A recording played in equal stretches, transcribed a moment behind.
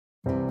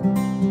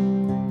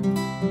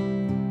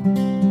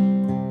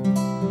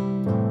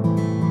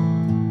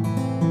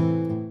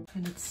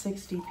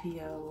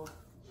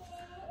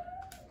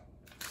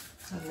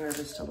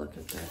just to look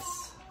at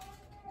this.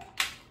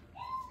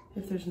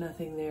 If there's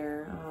nothing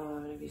there, oh,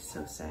 I'm gonna be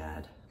so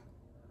sad.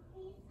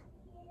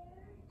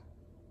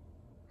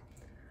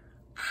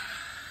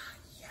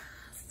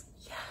 Yes,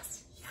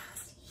 yes,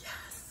 yes,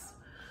 yes.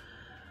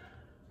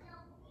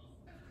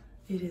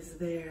 It is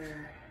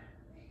there.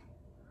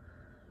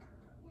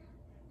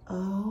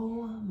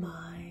 Oh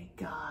my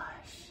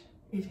gosh,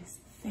 it is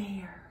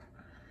there.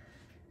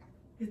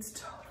 It's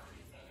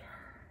totally there.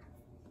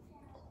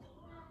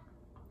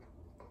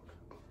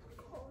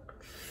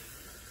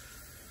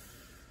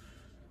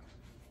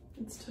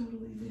 It's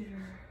totally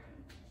there.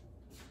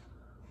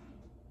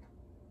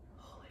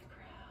 Holy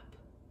crap.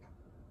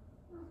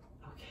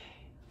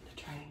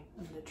 Okay,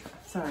 I'm gonna try.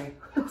 Sorry,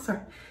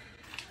 sorry.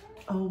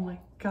 Oh my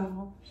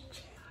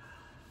gosh.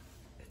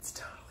 It's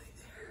totally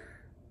there.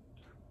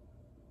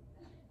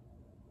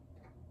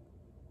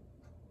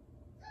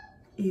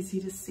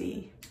 Easy to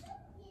see.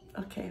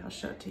 Okay, I'll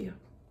show it to you.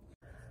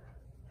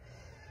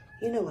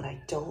 You know what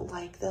I don't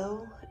like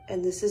though?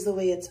 And this is the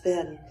way it's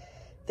been.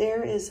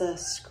 There is a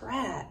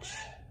scratch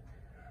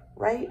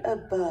right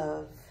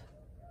above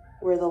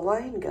where the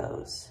line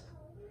goes.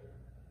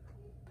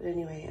 But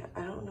anyway,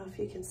 I don't know if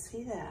you can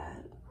see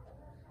that,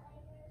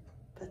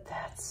 but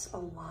that's a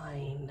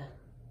line.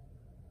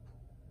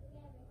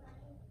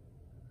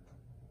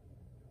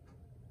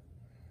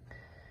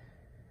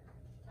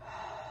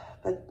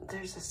 But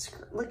there's a,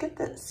 look at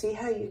the, see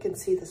how you can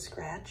see the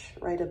scratch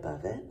right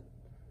above it? I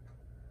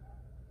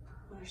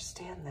don't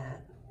understand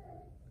that.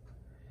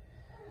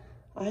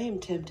 I am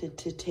tempted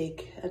to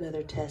take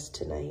another test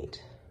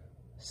tonight.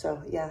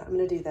 So yeah, I'm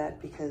gonna do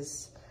that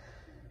because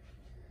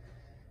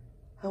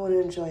I wanna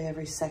enjoy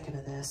every second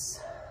of this.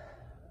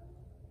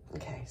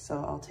 Okay,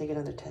 so I'll take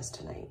another test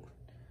tonight.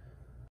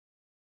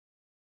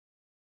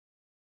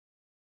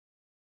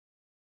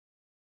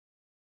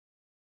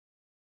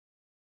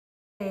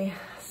 Okay,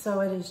 so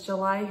it is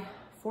July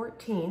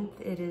 14th.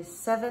 It is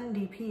 7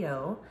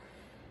 DPO.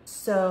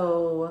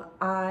 So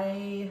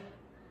I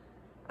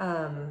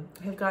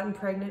have gotten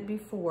pregnant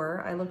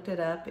before. I looked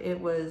it up. It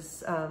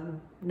was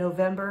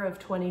November of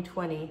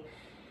 2020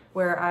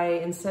 where I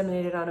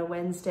inseminated on a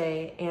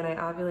Wednesday and I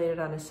ovulated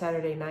on a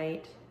Saturday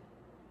night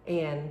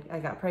and I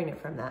got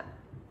pregnant from that.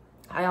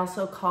 I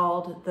also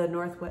called the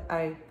Northwest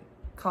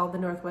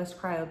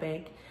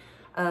Cryobank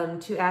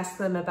to ask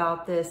them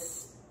about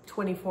this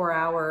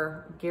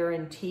 24-hour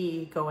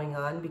guarantee going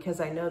on because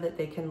I know that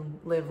they can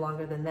live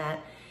longer than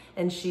that.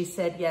 And she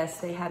said, yes,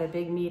 they had a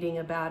big meeting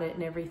about it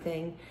and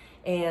everything.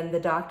 And the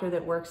doctor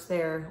that works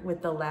there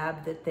with the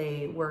lab that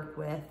they work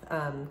with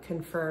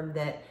confirmed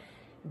that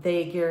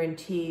they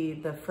guarantee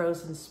the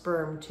frozen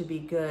sperm to be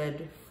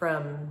good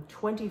from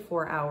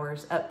 24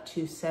 hours up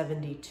to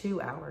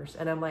 72 hours.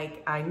 And I'm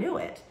like, I knew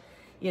it.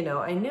 You know,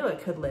 I knew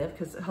it could live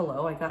because,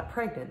 hello, I got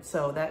pregnant.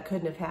 So that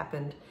couldn't have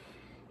happened,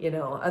 you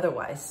know,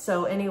 otherwise.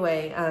 So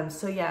anyway,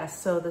 so yeah,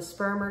 so the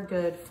sperm are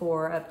good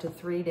for up to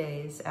 3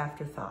 days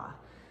after thaw.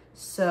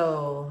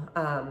 So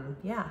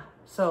yeah,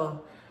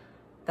 so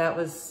that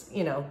was,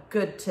 you know,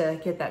 good to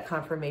get that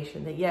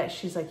confirmation that, yeah,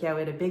 she's like, yeah,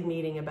 we had a big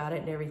meeting about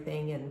it and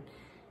everything.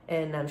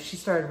 And she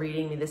started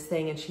reading me this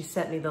thing and she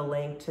sent me the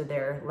link to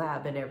their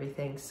lab and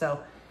everything.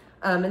 So,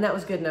 and that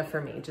was good enough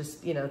for me,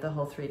 just, you know, the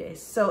whole 3 days.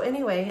 So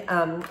anyway,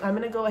 I'm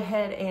gonna go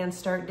ahead and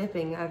start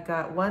dipping. I've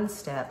got one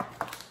step.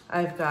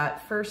 I've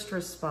got first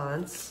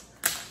response,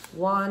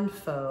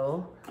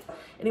 WANFO.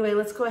 Anyway,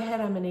 let's go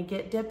ahead. I'm gonna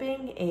get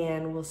dipping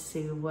and we'll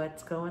see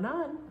what's going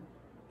on.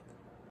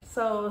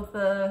 So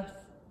the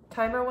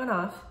timer went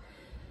off.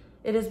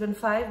 It has been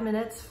 5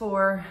 minutes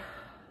for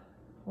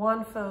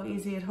WANFO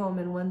easy at home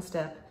in one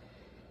step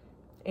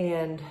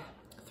and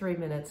 3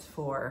 minutes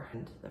for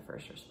the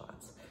first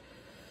response.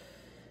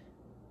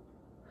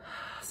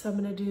 So I'm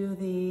gonna do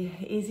the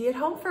easy at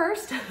home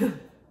first.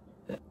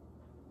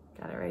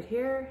 Got it right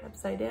here,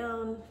 upside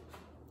down.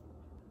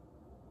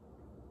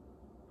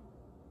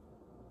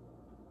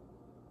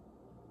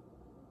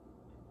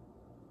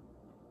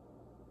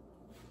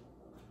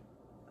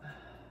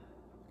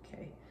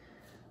 Okay,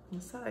 I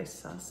thought I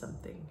saw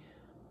something,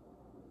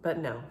 but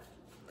no.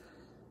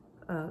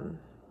 Here,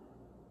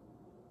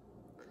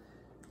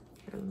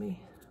 let me,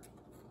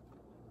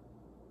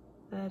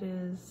 that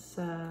is,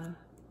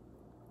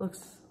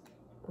 looks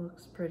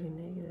pretty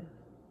negative.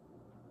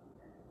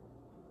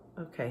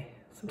 Okay,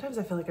 sometimes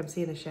I feel like I'm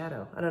seeing a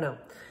shadow. I don't know.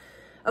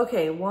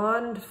 Okay,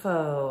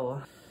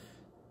 WANFO.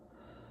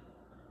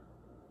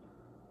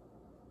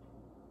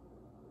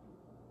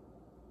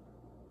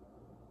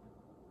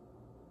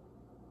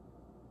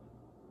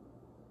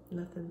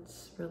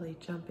 Nothing's really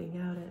jumping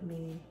out at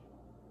me.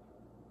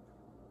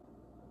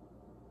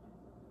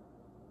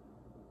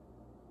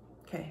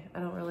 Okay, I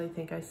don't really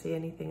think I see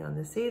anything on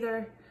this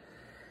either.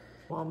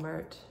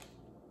 Walmart,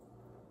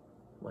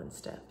 one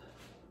step.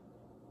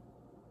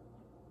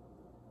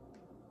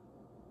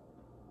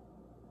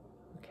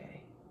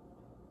 Okay.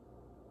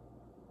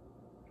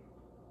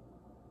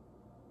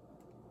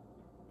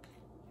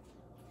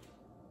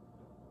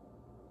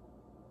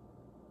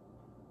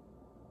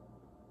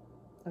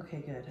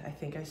 Okay, good. I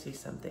think I see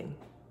something.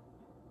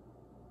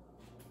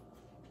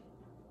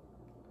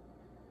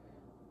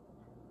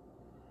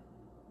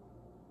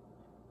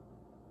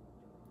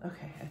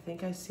 Okay, I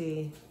think I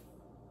see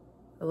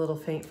a little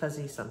faint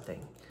fuzzy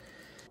something.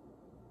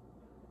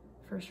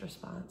 First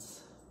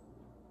response.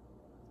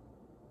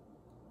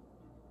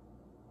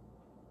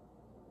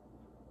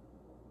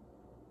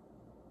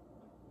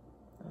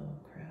 Oh,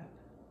 crap.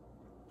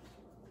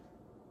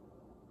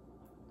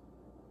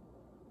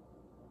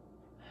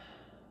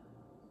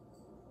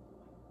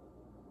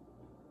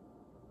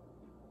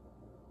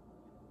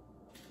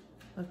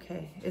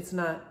 Okay, it's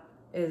not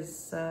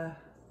as,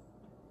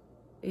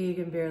 you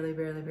can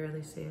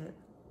barely see it.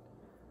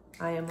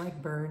 I am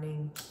like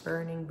burning.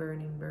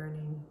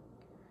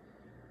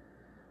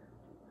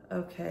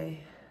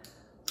 Okay.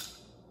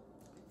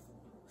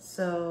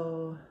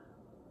 So,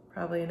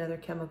 probably another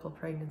chemical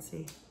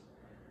pregnancy.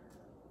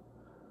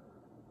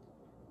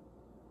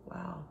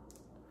 Wow.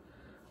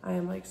 I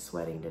am like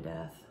sweating to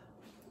death.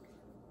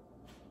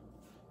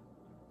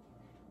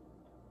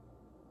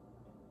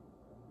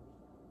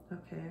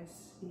 Okay,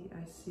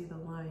 I see the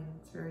line.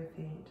 It's very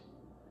faint.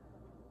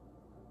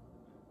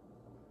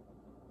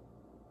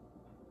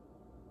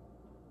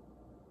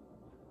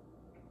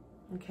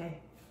 Okay.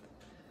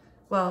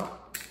 Well,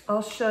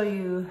 I'll show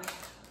you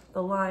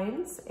the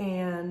lines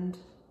and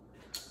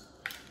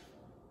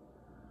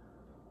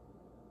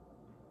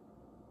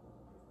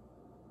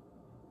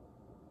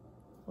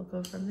we'll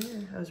go from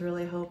there. I was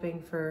really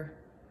hoping for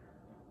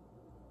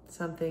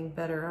something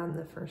better on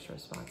the first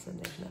response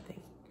and there's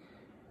nothing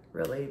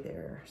really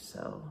there.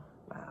 So,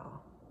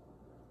 wow,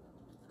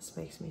 this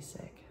makes me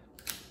sick.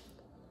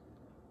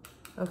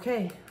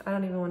 Okay, I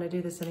don't even want to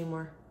do this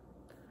anymore.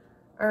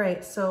 All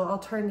right, so I'll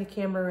turn the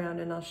camera around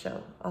and I'll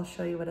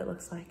show you what it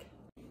looks like.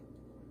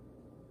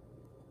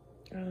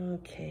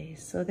 Okay,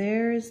 so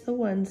there is the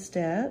one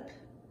step.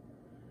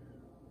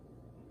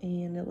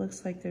 And it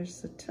looks like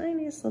there's the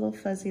tiniest little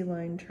fuzzy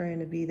line trying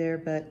to be there,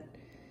 but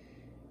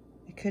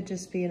it could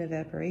just be an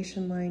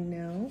evaporation line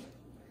now.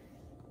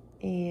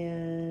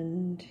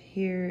 And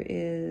here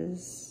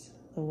is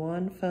the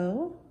wand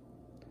faux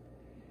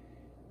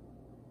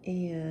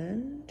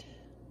and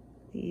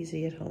the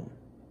easy at home.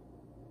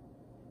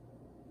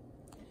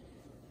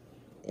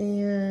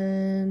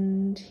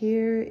 And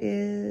here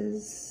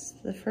is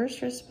the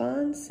first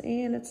response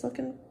and it's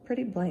looking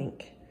pretty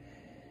blank.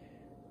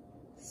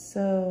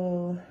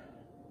 So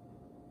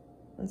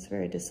that's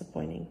very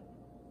disappointing.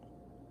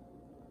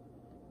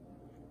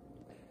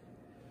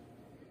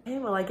 Okay,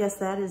 well, I guess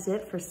that is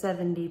it for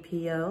 7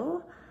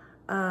 DPO.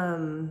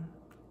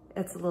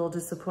 It's a little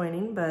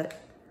disappointing, but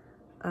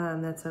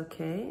that's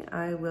okay.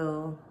 I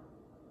will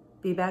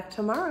be back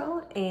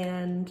tomorrow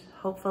and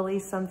hopefully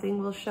something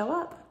will show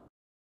up.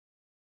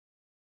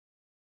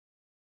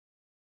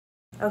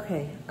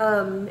 Okay,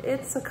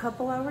 it's a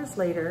couple hours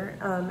later.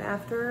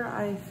 After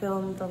I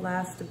filmed the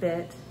last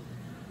bit,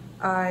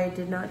 I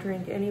did not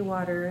drink any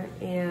water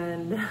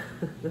and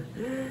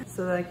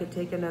so that I could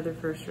take another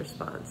first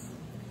response.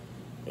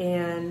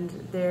 And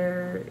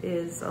there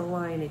is a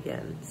line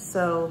again.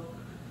 So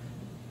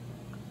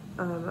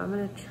I'm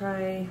gonna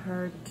try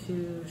hard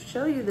to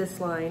show you this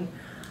line.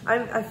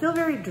 I feel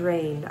very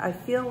drained. I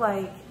feel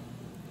like,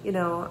 you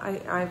know,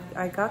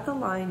 I got the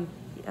line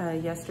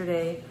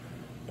yesterday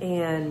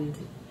and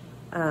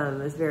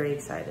was very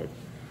excited.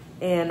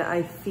 And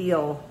I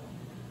feel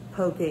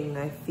poking,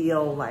 I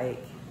feel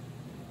like,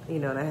 you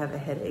know, and I have a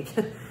headache.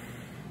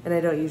 And I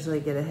don't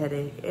usually get a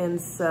headache. And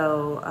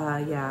so,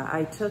 yeah,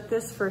 I took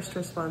this first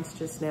response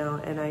just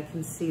now and I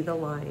can see the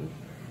line.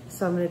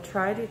 So I'm gonna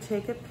try to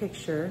take a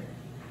picture,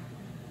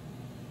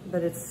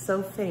 but it's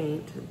so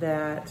faint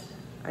that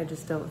I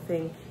just don't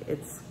think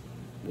it's,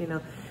 you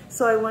know.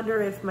 So I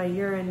wonder if my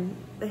urine,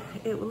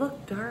 it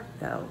looked dark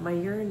though. My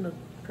urine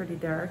looked pretty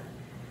dark.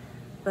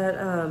 But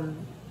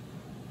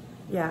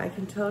yeah, I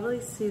can totally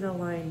see the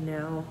line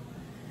now.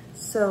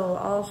 So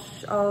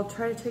I'll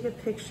try to take a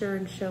picture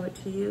and show it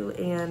to you.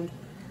 And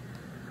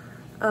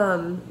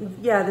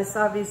yeah, this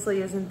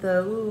obviously isn't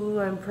the, ooh,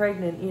 I'm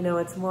pregnant. You know,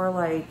 it's more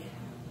like,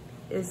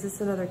 is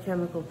this another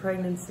chemical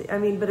pregnancy? I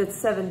mean, but it's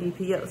 7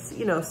 DPO,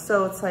 you know,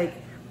 so it's like,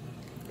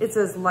 it's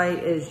as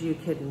light as you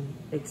can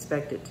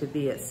expect it to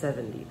be at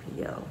 7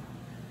 DPO.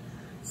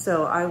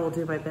 So I will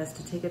do my best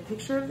to take a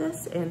picture of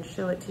this and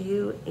show it to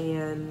you,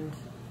 and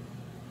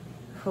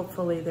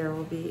hopefully there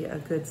will be a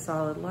good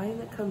solid line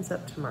that comes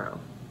up tomorrow.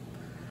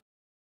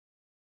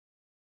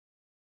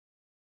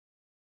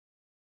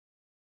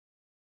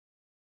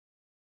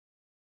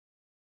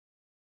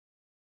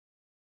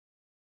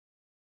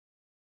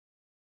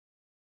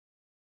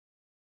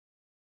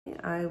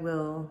 I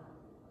will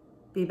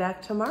be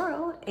back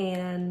tomorrow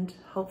and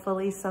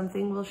hopefully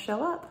something will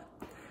show up.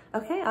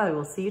 Okay, I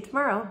will see you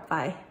tomorrow.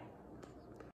 Bye.